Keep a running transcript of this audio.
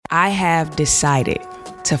I have decided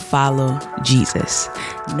to follow Jesus.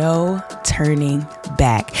 No turning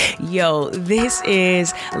back. Yo, this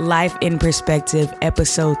is Life in Perspective,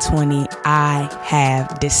 episode 20. I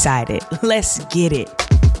have decided. Let's get it.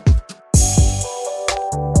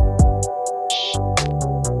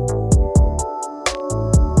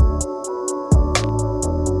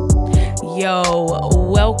 Yo,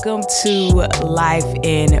 welcome to Life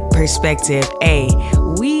in Perspective. Hey,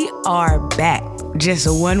 we are back just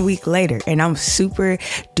 1 week later, and I'm super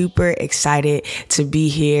duper excited to be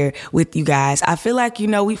here with you guys. I feel like,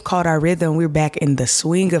 we've caught our rhythm. We're back in the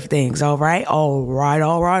swing of things. All right.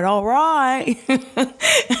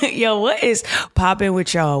 Yo, what is popping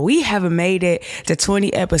with y'all? We have made it to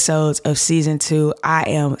 20 episodes of season 2. I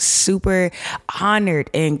am super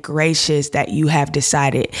honored and gracious that you have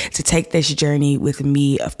decided to take this journey with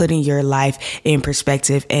me of putting your life in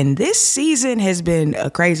perspective. And this season has been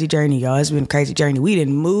a crazy journey, y'all. It's been a crazy journey. We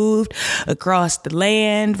done moved across the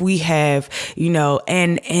land. We have,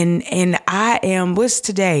 and I am, what's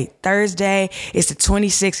today? Thursday. It's the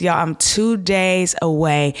 26th, y'all. I'm 2 days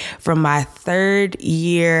away from my 3rd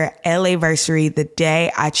year LA-versary, the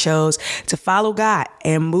day I chose to follow God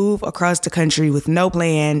and move across the country with no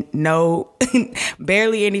plan,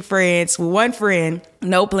 barely any friends, one friend,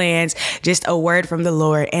 no plans, just a word from the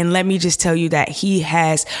Lord. And let me just tell you that he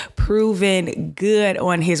has proven good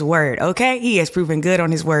on his word. Okay. He has proven good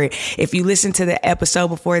on his word. If you listen to the episode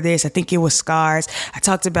before this, I think it was Scars. I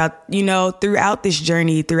talked about, throughout this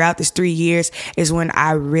journey, throughout this 3 years is when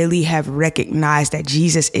I really have recognized that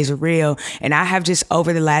Jesus is real. And I have just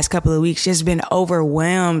over the last couple of weeks just been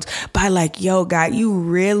overwhelmed by yo, God, you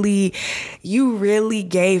really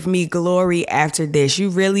gave me glory after this. You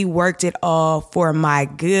really worked it all for my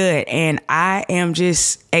good. And I am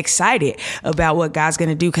just excited about what God's going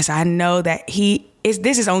to do, because I know that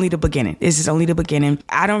this is only the beginning. This is only the beginning.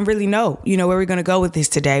 I don't really know, where we're going to go with this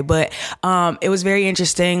today, but it was very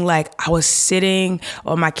interesting. I was sitting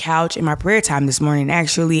on my couch in my prayer time this morning,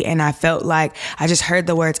 actually, and I felt like I just heard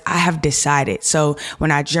the words, I have decided. So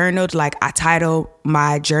when I journaled, I titled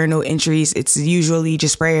my journal entries, it's usually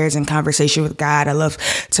just prayers and conversation with God. I love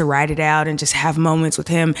to write it out and just have moments with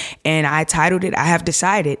him. And I titled it, I have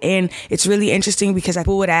decided. And it's really interesting because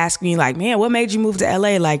people would ask me man, what made you move to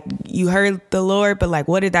LA? You heard the Lord, but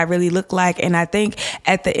what did that really look like? And I think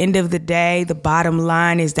at the end of the day, the bottom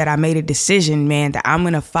line is that I made a decision, man, that I'm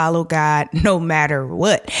going to follow God no matter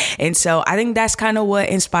what. And so I think that's kind of what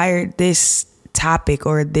inspired this topic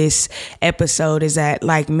or this episode, is that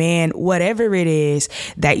man, whatever it is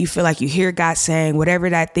that you feel like you hear God saying, whatever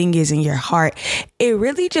that thing is in your heart, it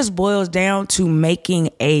really just boils down to making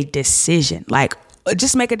a decision.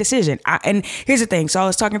 Just make a decision. And here's the thing. So I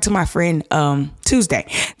was talking to my friend Tuesday,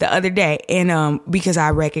 the other day, and because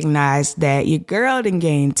I recognized that your girl done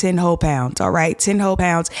gained 10 whole pounds. All right, 10 whole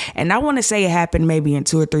pounds. And I want to say it happened maybe in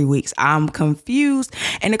 2 or 3 weeks. I'm confused.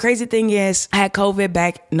 And the crazy thing is, I had COVID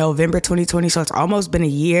back November 2020. So it's almost been a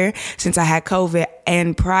year since I had COVID. And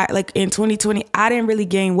in 2020, I didn't really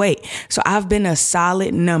gain weight. So I've been a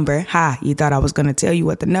solid number. You thought I was going to tell you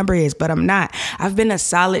what the number is, but I'm not. I've been a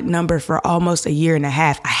solid number for almost a year and a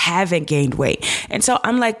half. I haven't gained weight. And so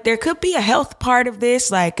I'm there could be a health part of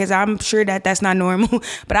this, because I'm sure that that's not normal,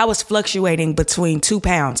 but I was fluctuating between 2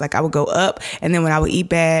 pounds. I would go up, and then when I would eat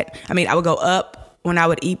bad, I would go up when I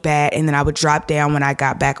would eat bad, and then I would drop down when I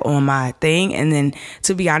got back on my thing. And then,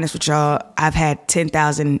 to be honest with y'all, I've had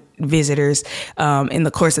 10,000 visitors in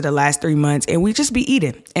the course of the last 3 months, and we just be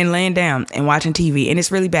eating and laying down and watching TV, and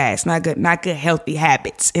it's really bad. It's not good healthy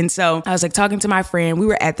habits. And so I was talking to my friend. We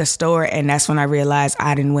were at the store, and that's when I realized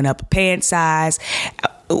I didn't went up a pant size.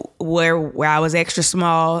 Where I was extra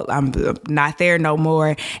small, I'm not there no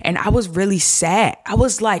more. And I was really sad. I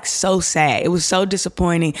was so sad. It was so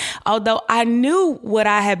disappointing. Although I knew what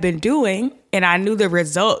I had been doing, and I knew the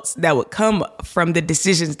results that would come from the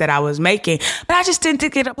decisions that I was making, but I just didn't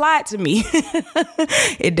think it applied to me.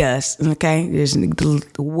 It does. Okay. There's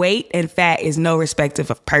weight and fat is no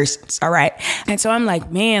respective of persons. All right. And so I'm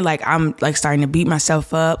man, I'm starting to beat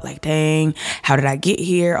myself up. Dang, how did I get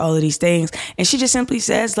here? All of these things. And she just simply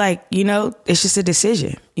says it's just a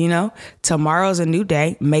decision. Tomorrow's a new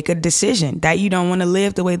day. Make a decision that you don't want to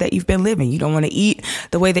live the way that you've been living. You don't want to eat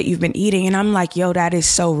the way that you've been eating. And I'm yo, that is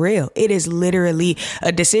so real. It is literally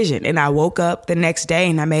a decision. And I woke up the next day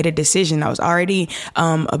and I made a decision. I was already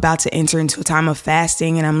about to enter into a time of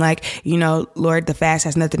fasting. And I'm Lord, the fast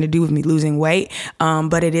has nothing to do with me losing weight.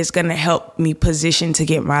 But it is going to help me position to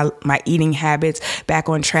get my eating habits back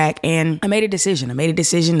on track. And I made a decision.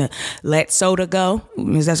 to let soda go.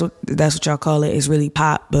 That's what y'all call it. It's really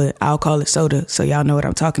pop. but I'll call it soda. So y'all know what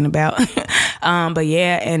I'm talking about. But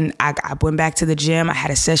yeah, and I went back to the gym. I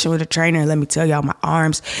had a session with a trainer. And let me tell y'all, my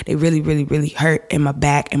arms, they really, really, really hurt. And my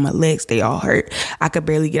back and my legs, they all hurt. I could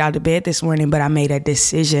barely get out of bed this morning, but I made a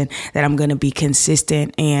decision that I'm going to be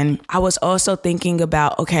consistent. And I was also thinking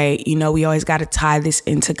about, okay, we always got to tie this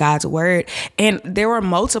into God's word. And there were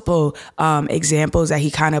multiple examples that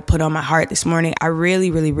he kind of put on my heart this morning. I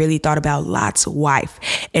really, really, really thought about Lot's wife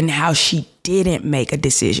and how she didn't make a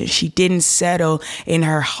decision. She didn't settle in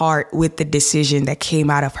her heart with the decision that came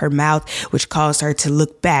out of her mouth, which caused her to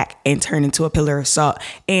look back and turn into a pillar of salt.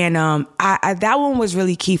 And that one was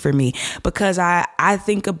really key for me, because I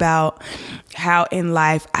think about how in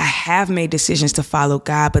life I have made decisions to follow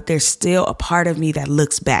God, but there's still a part of me that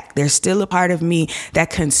looks back. There's still a part of me that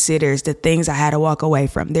considers the things I had to walk away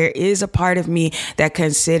from. There is a part of me that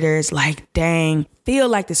considers, like, dang, feel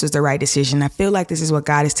like this was the right decision. I feel like this is what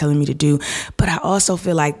God is telling me to do. But I also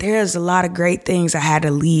feel like there's a lot of great things I had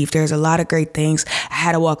to leave. There's a lot of great things I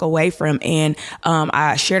had to walk away from. And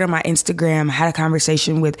I shared on my Instagram, I had a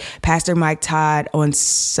conversation with Pastor Mike Todd on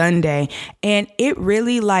Sunday, and it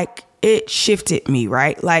really it shifted me,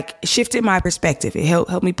 right? Like, shifted my perspective. It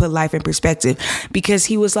helped me put life in perspective, because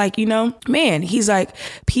he was like, he's like,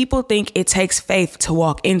 people think it takes faith to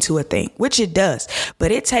walk into a thing, which it does, but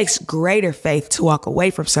it takes greater faith to walk away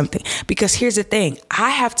from something. Because here's the thing, I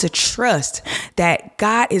have to trust that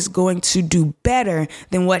God is going to do better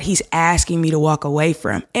than what he's asking me to walk away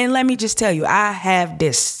from. And let me just tell you, I have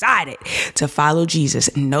decided to follow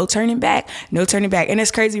Jesus. No turning back, no turning back. And it's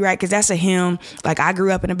crazy, right? Because that's a hymn. Like, I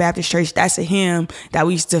grew up in a Baptist church. That's a hymn that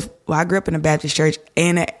we used to, I grew up in a Baptist church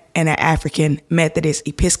and an African Methodist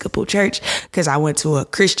Episcopal church, because I went to a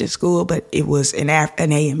Christian school, but it was an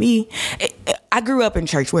AME. I grew up in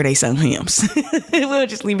church where they sung hymns. We'll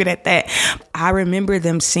just leave it at that. I remember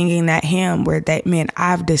them singing that hymn where that meant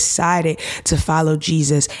I've decided to follow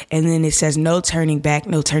Jesus. And then it says, no turning back,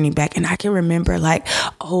 no turning back. And I can remember, like,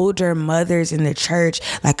 older mothers in the church,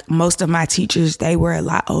 like most of my teachers, they were a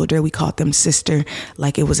lot older. We called them sister,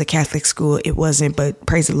 like it was a Catholic school. It wasn't, but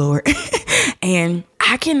praise the Lord. And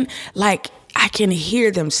I can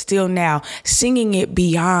hear them still now singing it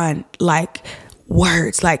beyond like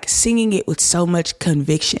words, like singing it with so much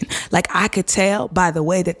conviction. Like, I could tell by the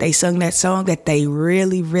way that they sung that song that they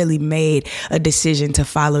really, really made a decision to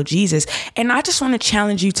follow Jesus. And I just want to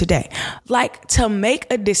challenge you today, like, to make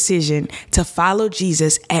a decision to follow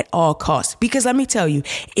Jesus at all costs. Because let me tell you,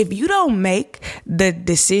 if you don't make the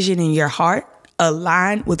decision in your heart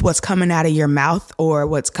align with what's coming out of your mouth or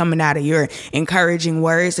what's coming out of your encouraging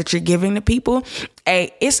words that you're giving to people,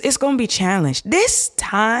 it's going to be challenged. This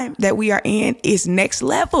time that we are in is next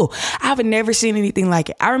level. I've never seen anything like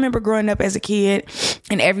it. I remember growing up as a kid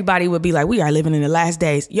and everybody would be like, we are living in the last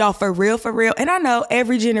days. Y'all, for real, for real. And I know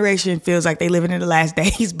every generation feels like they living in the last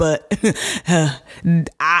days, but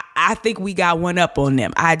I think we got one up on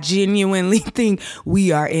them. I genuinely think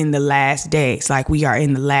we are in the last days. Like, we are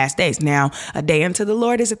in the last days. Now, a day unto the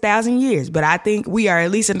Lord is 1,000 years, but I think we are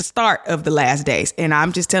at least in the start of the last days. And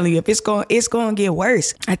I'm just telling you, if it's going to get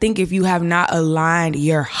worse. I think if you have not aligned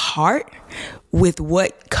your heart with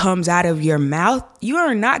what comes out of your mouth, you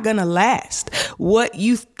are not going to last. What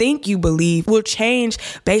you think you believe will change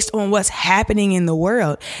based on what's happening in the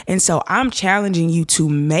world. And so I'm challenging you to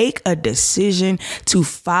make a decision to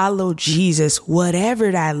follow Jesus,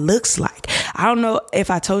 whatever that looks like. I don't know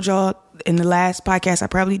if I told y'all in the last podcast, I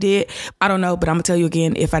probably did. I don't know, but I'm gonna tell you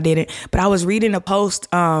again if I didn't. But I was reading a post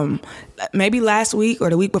maybe last week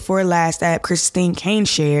or the week before last that Christine Caine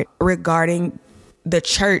shared regarding the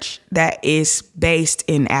church that is based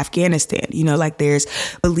in Afghanistan. You know, like, there's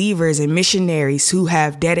believers and missionaries who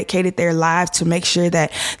have dedicated their lives to make sure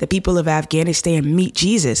that the people of Afghanistan meet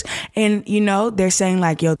Jesus. And, you know, they're saying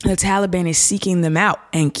like, the Taliban is seeking them out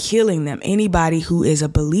and killing them, anybody who is a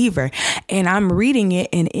believer. And I'm reading it,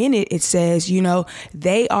 and in it, it says,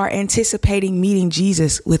 they are anticipating meeting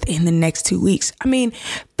Jesus within the next 2 weeks. I mean,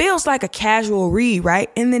 feels like a casual read, right?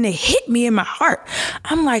 And then it hit me in my heart.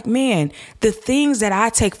 I'm like, man, the things that I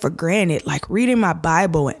take for granted, like reading my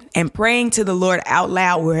Bible and praying to the Lord out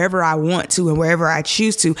loud wherever I want to and wherever I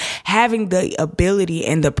choose to, having the ability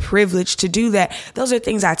and the privilege to do that, those are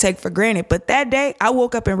things I take for granted. But that day I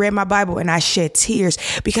woke up and read my Bible and I shed tears,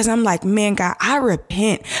 because I'm like, man, God, I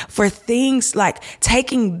repent for things like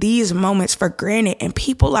taking these moments for granted, and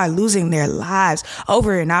people are losing their lives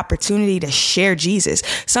over an opportunity to share Jesus.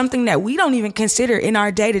 something that we don't even consider in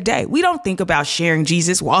our day to day. We don't think about sharing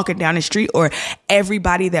Jesus walking down the street or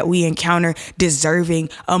everybody that we encounter deserving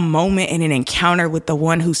a moment and an encounter with the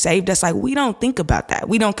one who saved us. Like, we don't think about that.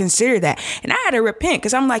 We don't consider that. And I had to repent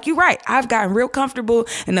because I'm like, you're right. I've gotten real comfortable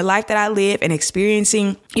in the life that I live and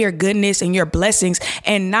experiencing your goodness and your blessings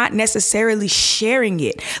and not necessarily sharing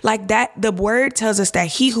it like that. The word tells us that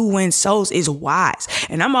he who wins souls is wise.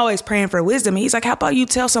 And I'm always praying for wisdom. And he's like, how about you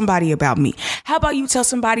tell somebody about me? How about you tell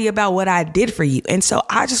somebody about what I did for you? And so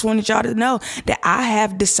I just wanted y'all to know that I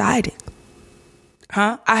have decided.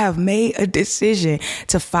 I have made a decision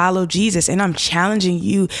to follow Jesus, and I'm challenging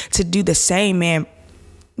you to do the same, man.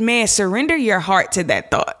 Man, surrender your heart to that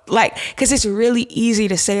thought. Like, because it's really easy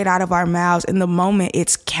to say it out of our mouths. And the moment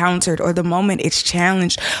it's countered or the moment it's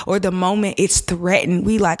challenged or the moment it's threatened,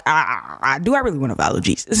 we like, do I really want to follow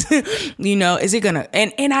Jesus? Is it gonna?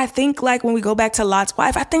 And I think like when we go back to Lot's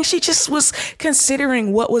wife, I think she just was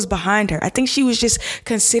considering what was behind her. I think she was just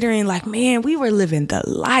considering like, man, we were living the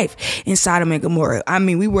life in Sodom and Gomorrah. I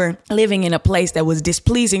mean, we were living in a place that was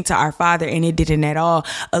displeasing to our Father, and it didn't at all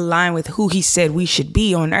align with who he said we should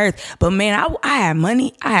be on earth. But man, I had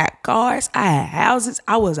money, I had cars, I had houses,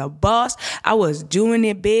 I was a boss, I was doing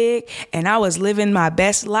it big, and I was living my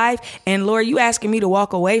best life. And Lord, you asking me to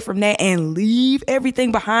walk away from that and leave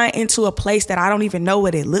everything behind into a place that I don't even know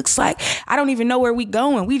what it looks like. I don't even know where we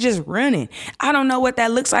going. We just running. I don't know what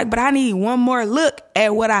that looks like, but I need one more look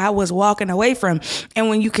at what I was walking away from. And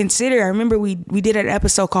when you consider, I remember we did an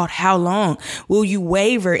episode called How Long Will You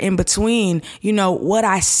Waver in Between, what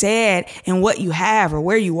I said and what you have or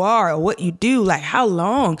where you are or what you do. Like, how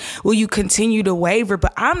long will you continue to waver?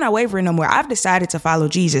 But I'm not wavering no more. I've decided to follow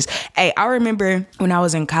Jesus. Hey, I remember when I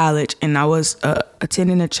was in college and I was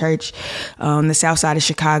attending a church on the south side of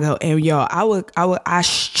Chicago, and I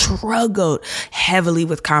struggled heavily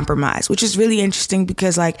with compromise, which is really interesting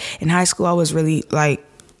because like in high school I was really like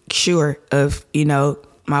sure of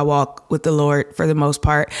my walk with the Lord for the most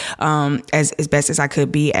part, as best as I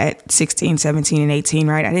could be at 16, 17, and 18,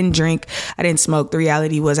 right? I didn't drink. I didn't smoke. The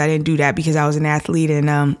reality was I didn't do that because I was an athlete,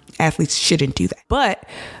 and athletes shouldn't do that. But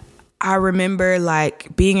I remember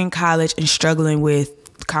like being in college and struggling with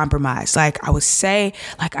compromise. Like I would say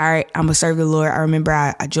like, all right, I'm gonna serve the Lord. I remember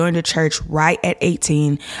I joined a church right at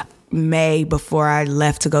 18, May, before I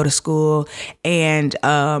left to go to school. And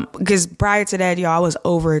because prior to that, I was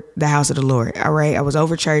over the house of the Lord. All right. I was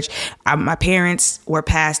over church. My parents were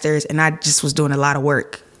pastors, and I just was doing a lot of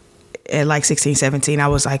work. At like 16, 17, I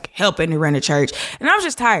was like helping to run a church, and I was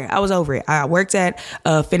just tired. I was over it. I worked at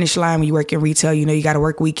Finish Line. When you work in retail, you got to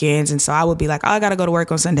work weekends. And so I would be like, I got to go to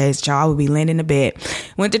work on Sundays. I would be laying in the bed.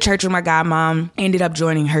 Went to church with my godmom, ended up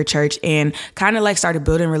joining her church, and kind of like started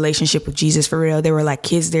building a relationship with Jesus for real. There were like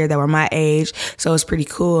kids there that were my age. So it was pretty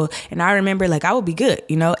cool. And I remember like I would be good,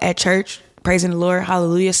 at church, praising the Lord,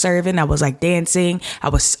 hallelujah, serving. I was like dancing. I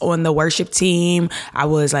was on the worship team. I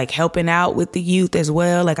was like helping out with the youth as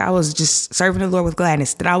well. Like I was just serving the Lord with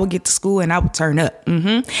gladness. Then I would get to school and I would turn up.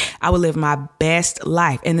 I would live my best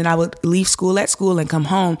life. And then I would leave school at school and come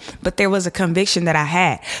home. But there was a conviction that I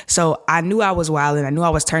had. So I knew I was wild and I knew I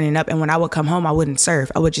was turning up. And when I would come home, I wouldn't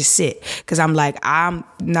serve. I would just sit because I'm like, I'm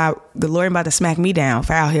not, the Lord about to smack me down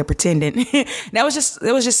for out here pretending. It was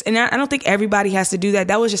just, and I don't think everybody has to do that.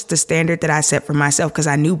 That was just the standard that I set for myself because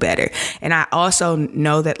I knew better. And I also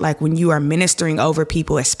know that like when you are ministering over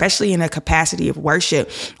people, especially in a capacity of worship,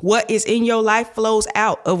 what is in your life flows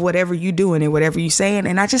out of whatever you doing and whatever you saying.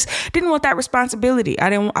 And I just didn't want that responsibility. I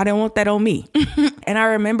didn't want that on me. And I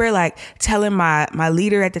remember like telling my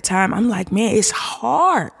leader at the time, I'm like, man, it's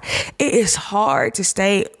hard. It is hard to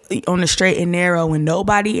stay on the straight and narrow when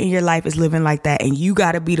nobody in your life is living like that, and you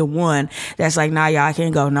got to be the one that's like, nah, y'all, I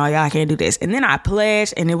can't go. No, y'all, I can't do this. And then I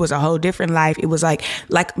pledged, and it was a whole different life. It was like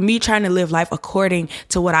me trying to live life according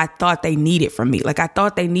to what I thought they needed from me. Like I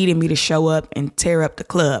thought they needed me to show up and tear up the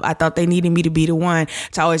club. I thought they needed me to be the one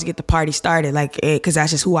to always get the party started, like because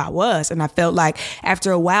that's just who I was. And I felt like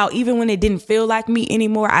after a while, even when it didn't feel like me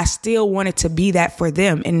anymore, I still wanted to be that for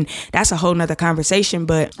them. And that's a whole nother conversation.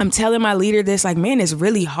 But I'm telling my leader this, like, man, it's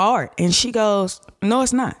really hard. And she goes, no,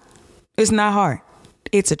 it's not. It's not hard.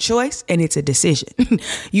 It's a choice and it's a decision.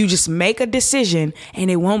 You just make a decision and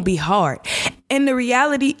it won't be hard. And the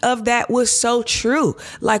reality of that was so true.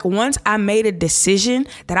 Like once I made a decision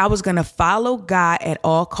that I was going to follow God at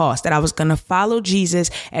all costs, that I was going to follow Jesus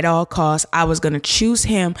at all costs, I was going to choose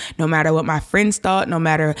him no matter what my friends thought, no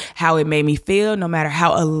matter how it made me feel, no matter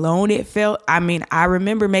how alone it felt. I mean, I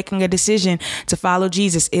remember making a decision to follow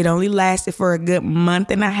Jesus. It only lasted for a good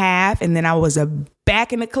month and a half. And then I was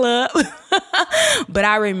back in the club. But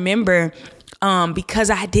I remember because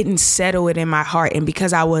I didn't settle it in my heart, and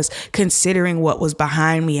because I was considering what was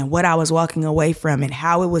behind me and what I was walking away from and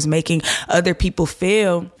how it was making other people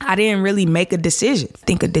feel, I didn't really make a decision. I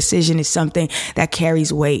think a decision is something that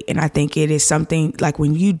carries weight. And I think it is something like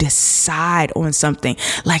when you decide on something,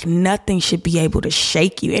 like nothing should be able to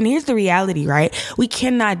shake you. And here's the reality, right? We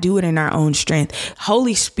cannot do it in our own strength.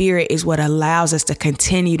 Holy Spirit is what allows us to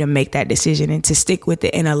continue to make that decision and to stick with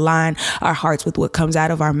it and align our hearts with what comes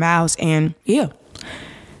out of our mouths. And yeah,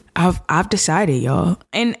 I've decided, y'all.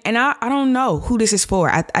 And I don't know who this is for.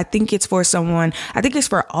 I think it's for someone. I think it's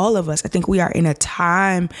for all of us. I think we are in a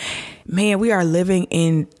time, man, we are living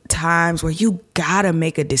in times where you gotta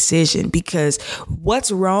make a decision, because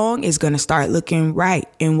what's wrong is going to start looking right,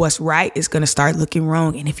 and what's right is going to start looking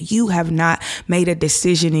wrong. And if you have not made a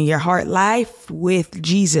decision in your heart, life with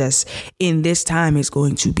Jesus in this time is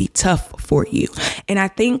going to be tough for you. And I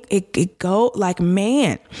think it go like,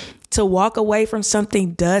 man, to walk away from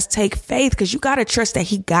something does take faith, because you got to trust that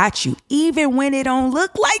he got you, even when it don't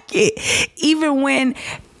look like it, even when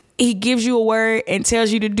he gives you a word and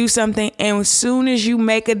tells you to do something. And as soon as you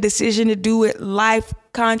make a decision to do it, life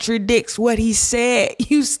contradicts what he said.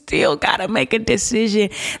 You still got to make a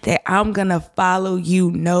decision that I'm going to follow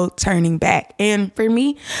you, no turning back. And for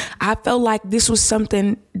me, I felt like this was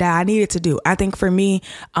something that I needed to do. I think for me,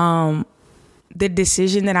 the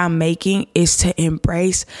decision that I'm making is to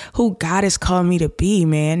embrace who God has called me to be,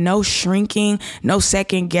 man. No shrinking, no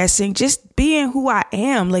second guessing, just being who I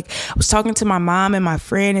am. Like, I was talking to my mom and my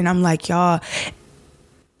friend, and I'm like, y'all,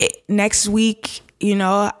 next week,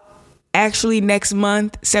 actually next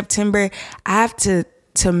month, September, I have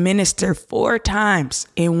to minister 4 times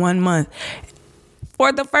in 1 month.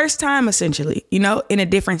 For the first time, essentially, in a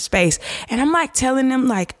different space. And I'm like telling them,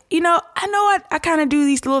 like, I kind of do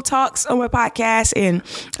these little talks on my podcast, and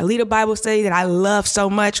I lead a Bible study that I love so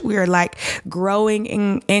much. We are like growing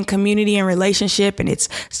in community and relationship, and it's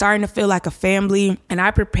starting to feel like a family. And I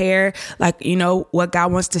prepare like, what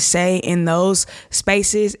God wants to say in those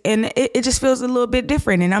spaces. And it just feels a little bit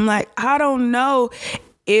different. And I'm like, I don't know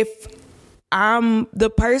if I'm the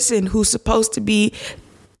person who's supposed to be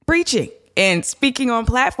preaching and speaking on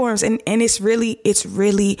platforms. And it's really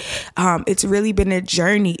been a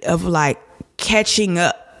journey of like catching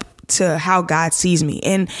up to how God sees me.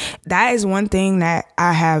 And that is one thing that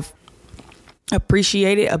I have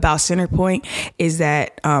appreciated about Centerpoint, is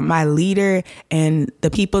that my leader and the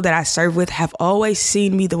people that I serve with have always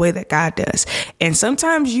seen me the way that God does. And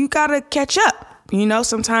sometimes you gotta catch up.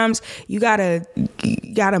 Sometimes you gotta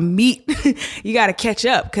meet, you gotta catch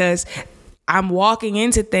up, because I'm walking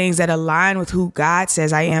into things that align with who God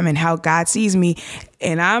says I am and how God sees me.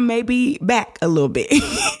 And I may be back a little bit.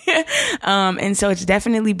 And so it's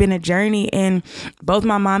definitely been a journey. And both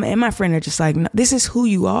my mom and my friend are just like, no, this is who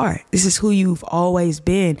you are. This is who you've always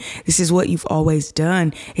been. This is what you've always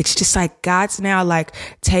done. It's just like God's now like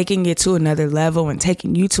taking it to another level and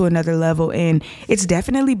taking you to another level. And it's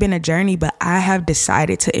definitely been a journey, but I have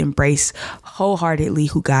decided to embrace wholeheartedly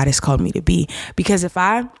who God has called me to be. Because if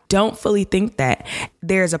I don't fully think that,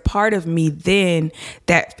 there's a part of me then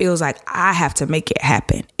that feels like I have to make it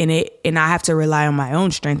happen, and I have to rely on my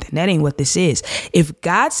own strength, and that ain't what this is. If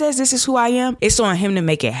God says this is who I am, it's on him to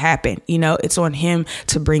make it happen. It's on him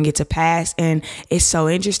to bring it to pass. And it's so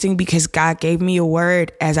interesting because God gave me a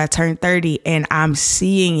word as I turned 30, and I'm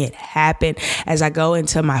seeing it happen as I go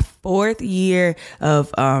into my 4th year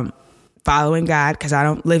of following God, because I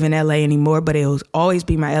don't live in LA anymore, but it will always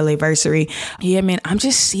be my LA-versary. Yeah, man, I'm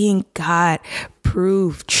just seeing God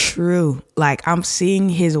prove true. Like, I'm seeing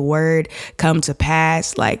his word come to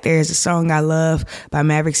pass. Like, there's a song I love by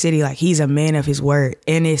Maverick City, like, he's a man of his word.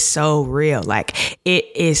 And it's so real. Like, it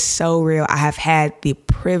is so real. I have had the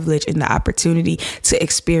privilege and the opportunity to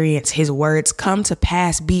experience his words come to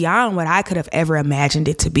pass beyond what I could have ever imagined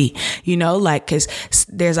it to be, because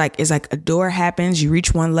there's like, it's like a door happens, you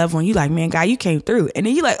reach one level and you like, man, God, you came through. And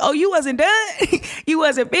then you like, oh, you wasn't done. You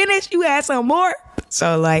wasn't finished. You had some more.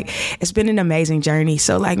 So like, it's been an amazing journey.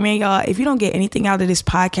 So like, man, y'all, if you don't get anything out of this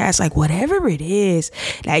podcast, like whatever it is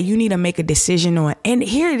that you need to make a decision on, and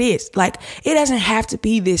here it is, like, it doesn't have to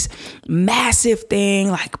be this massive thing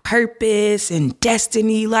like purpose and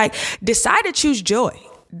destiny. Like, decide to choose joy.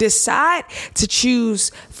 Decide to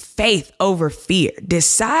choose faith over fear.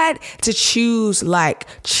 Decide to choose like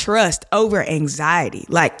trust over anxiety.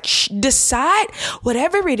 Like decide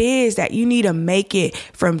whatever it is that you need to make it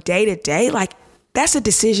from day to day. Like, That's a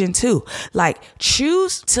decision too. Like,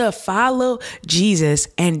 choose to follow Jesus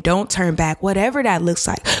and don't turn back, whatever that looks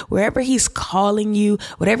like. Wherever he's calling you,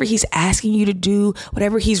 whatever he's asking you to do,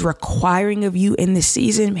 whatever he's requiring of you in this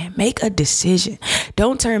season, man, make a decision.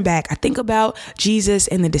 Don't turn back. I think about Jesus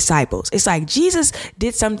and the disciples. It's like Jesus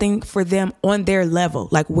did something for them on their level,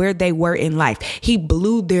 like where they were in life. He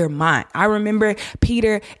blew their mind. I remember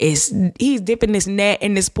Peter he's dipping this net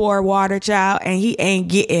in this poor water, child, and he ain't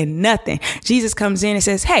getting nothing. Jesus comes in and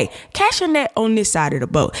says, hey, cast your net on this side of the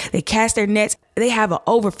boat. They cast their nets. They have an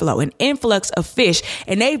overflow, an influx of fish,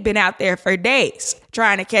 and they've been out there for days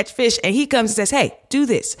trying to catch fish. And he comes and says, hey, do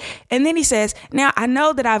this. And then he says, now I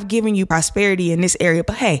know that I've given you prosperity in this area,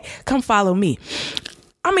 but hey, come follow me.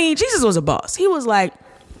 I mean, Jesus was a boss. He was like,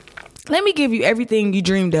 let me give you everything you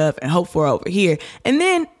dreamed of and hoped for over here. And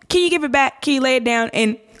then can you give it back? Can you lay it down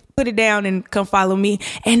and put it down and come follow me?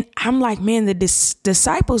 And I'm like, man, the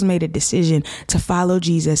disciples made a decision to follow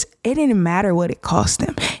Jesus. It didn't matter what it cost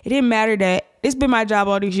them. It didn't matter that it's been my job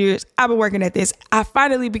all these years. I've been working at this. I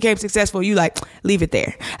finally became successful. You like, leave it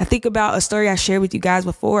there. I think about a story I shared with you guys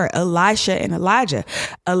before, Elisha and Elijah.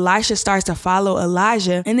 Elisha starts to follow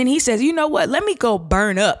Elijah. And then he says, you know what? Let me go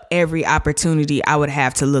burn up every opportunity I would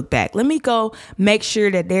have to look back. Let me go make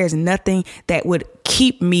sure that there's nothing that would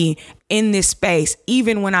keep me in this space,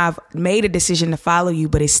 even when I've made a decision to follow you,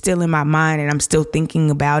 but it's still in my mind and I'm still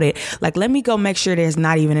thinking about it. Like, let me go make sure there's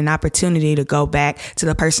not even an opportunity to go back to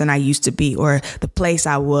the person I used to be, or the place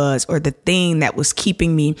I was, or the thing that was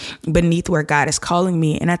keeping me beneath where God is calling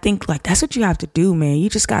me. And I think like that's what you have to do, man. You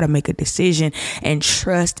just got to make a decision and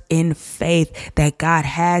trust in faith that God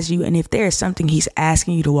has you. And if there is something he's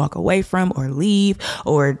asking you to walk away from or leave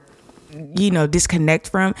or disconnect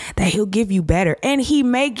from, that he'll give you better. And he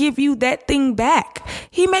may give you that thing back.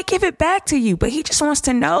 He may give it back to you, but he just wants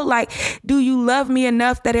to know, like, do you love me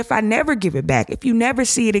enough that if I never give it back, if you never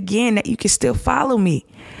see it again, that you can still follow me?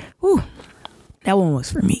 Whew. That one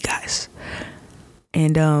was for me, guys.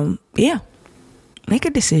 And make a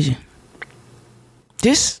decision.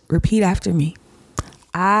 Just repeat after me.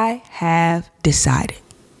 I have decided.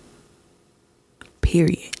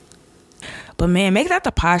 Period. But man, make that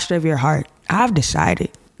the posture of your heart. I've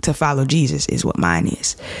decided to follow Jesus is what mine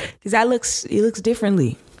is. Because it looks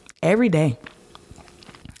differently every day.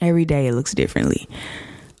 Every day it looks differently.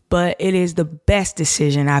 But it is the best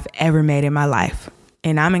decision I've ever made in my life.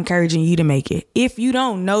 And I'm encouraging you to make it. If you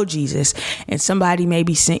don't know Jesus and somebody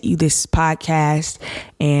maybe sent you this podcast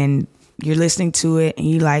and you're listening to it and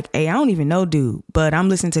you're like, hey, I don't even know dude, but I'm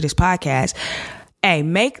listening to this podcast. Hey,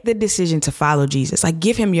 make the decision to follow Jesus. Like,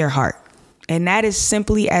 give him your heart. And that is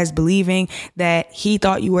simply as believing that he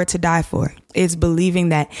thought you were to die for. It's believing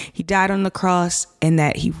that he died on the cross and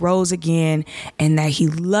that he rose again and that he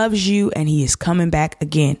loves you and he is coming back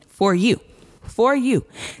again for you. For you.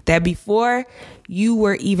 That before you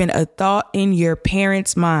were even a thought in your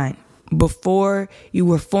parents' mind, before you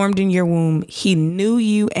were formed in your womb, he knew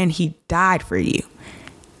you and he died for you.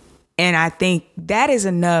 And I think that is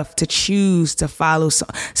enough to choose to follow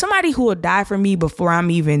somebody who will die for me before I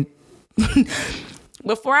even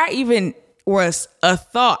was a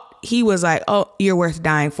thought. He was like, oh, you're worth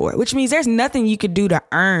dying for, which means there's nothing you could do to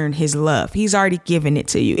earn his love. He's already given it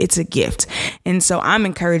to you. It's a gift. And so I'm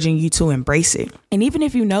encouraging you to embrace it. And even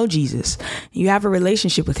if you know Jesus, you have a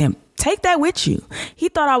relationship with him, take that with you. He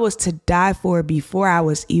thought I was to die for before I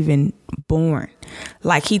was even born.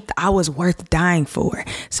 Like I was worth dying for.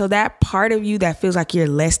 So that part of you that feels like you're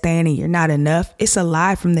less than and you're not enough, it's a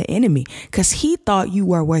lie from the enemy, because he thought you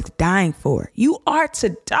were worth dying for. You are to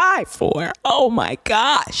die for. Oh my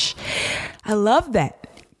gosh. I love that.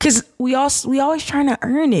 Because we always trying to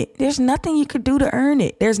earn it. There's nothing you could do to earn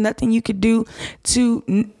it. There's nothing you could do to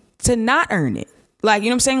not earn it. Like, you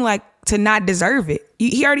know what I'm saying? Like, to not deserve it.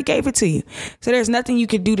 He already gave it to you. So there's nothing you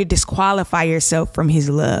could do to disqualify yourself from his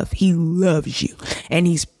love. He loves you and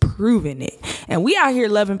he's proven it. And we out here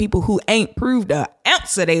loving people who ain't proved an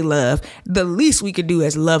ounce of they love. The least we could do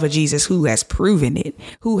is love a Jesus who has proven it,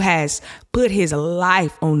 who has put his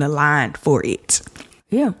life on the line for it.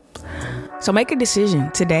 Yeah. So make a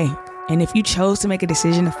decision today. And if you chose to make a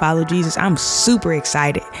decision to follow Jesus, I'm super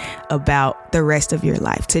excited about the rest of your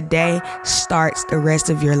life. Today starts the rest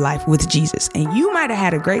of your life with Jesus. And you might have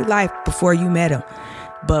had a great life before you met him.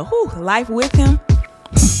 But life with him,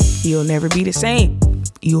 you'll never be the same.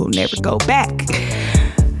 You'll never go back.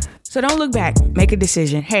 So don't look back. Make a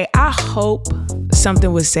decision. Hey, I hope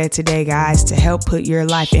something was said today, guys, to help put your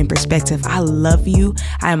life in perspective. I love you.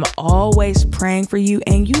 I am always praying for you.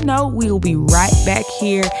 And we will be right back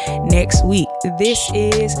here next week. This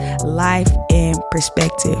is Life in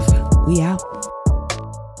Perspective. We out.